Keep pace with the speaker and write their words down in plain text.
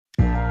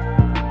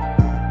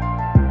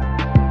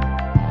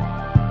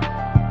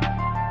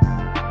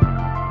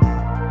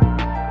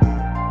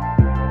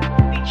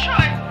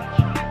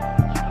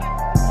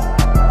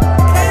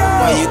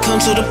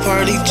to the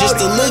party just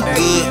to look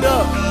good.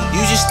 You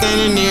just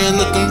standing there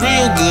looking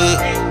real good.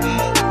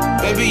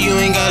 Baby, you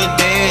ain't gotta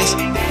dance,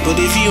 but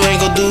if you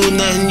ain't gon' do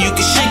nothing, you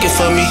can shake it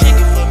for me.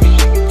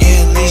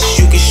 Yeah, at least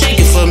you can shake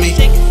it for me.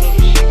 You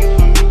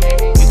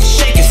can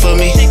shake it for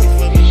me.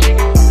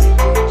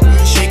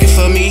 Shake it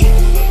for me.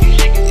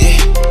 Yeah,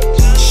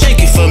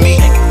 shake it for me.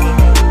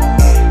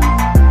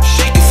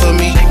 Shake it for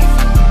me.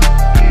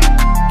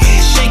 Yeah,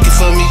 shake it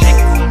for me.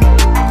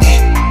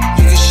 Yeah,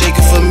 you can shake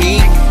it for me.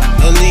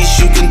 At least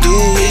you can do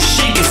is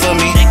shake it for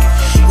me.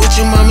 What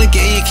your mama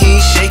gave you, can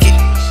you shake it?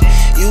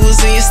 You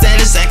was in your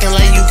status acting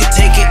like you could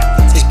take it.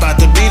 It's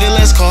about to be the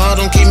last call,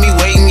 don't keep me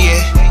waiting,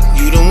 yeah.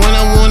 You the one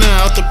I want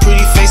out the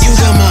pretty face. You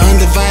got my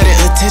undivided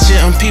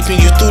attention, I'm peeping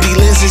you through these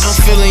lenses. I'm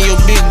feeling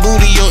your big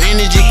booty, your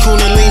energy,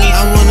 kundalini.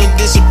 I wanna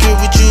disappear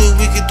with you,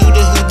 we could do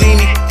the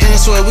Houdini. And I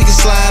swear we can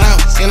slide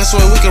out, and I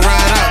swear we can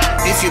ride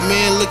out. If your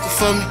man looking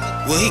for me,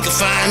 well, he can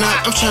find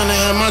out. I'm tryna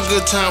have my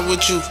good time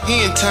with you,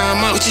 he in time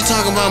out. What you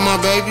talking about, my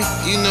baby?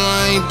 You know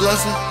I ain't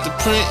bluffing. The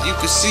print, you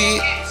can see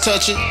it,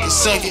 touch it, and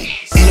suck it.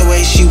 In the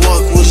way she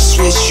walk with a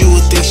switch, you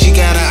would think she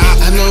got a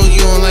op. I know you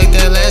don't like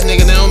that last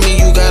nigga, that don't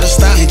mean you gotta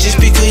stop. And just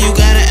because you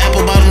got an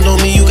apple bottom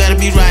don't mean you gotta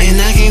be right. And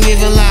I can't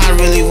even lie, I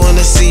really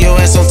wanna see your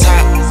ass on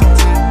top.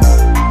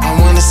 I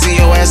wanna see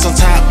your ass on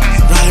top.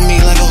 Riding me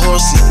like a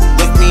horsey,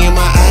 look me in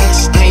my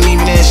eyes. I ain't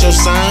even asked your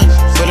sign,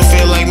 but it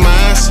feel like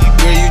mine.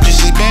 Girl, you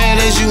just as bad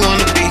as you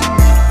wanna be.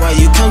 Why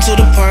you come to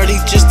the party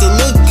just to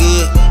look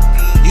good?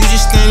 You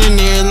just standing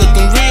there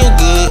looking real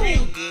good.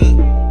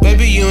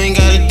 Baby, you ain't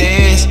gotta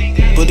dance,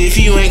 but if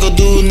you ain't gon'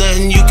 do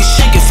nothing, you can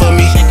shake it for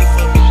me.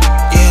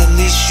 Yeah, at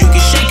least you can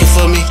shake it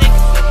for me.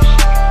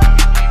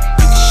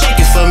 You can shake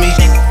it for me.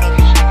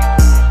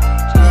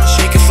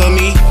 Shake it for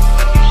me.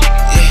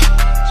 Yeah,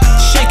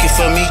 shake it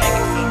for me.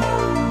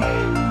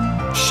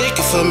 Shake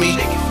it for me.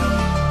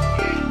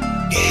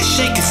 Yeah,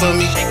 shake it for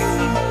me.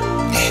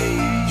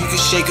 Yeah, you can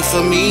shake it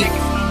for me.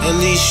 At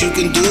least you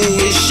can do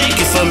is shake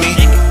it for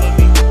me.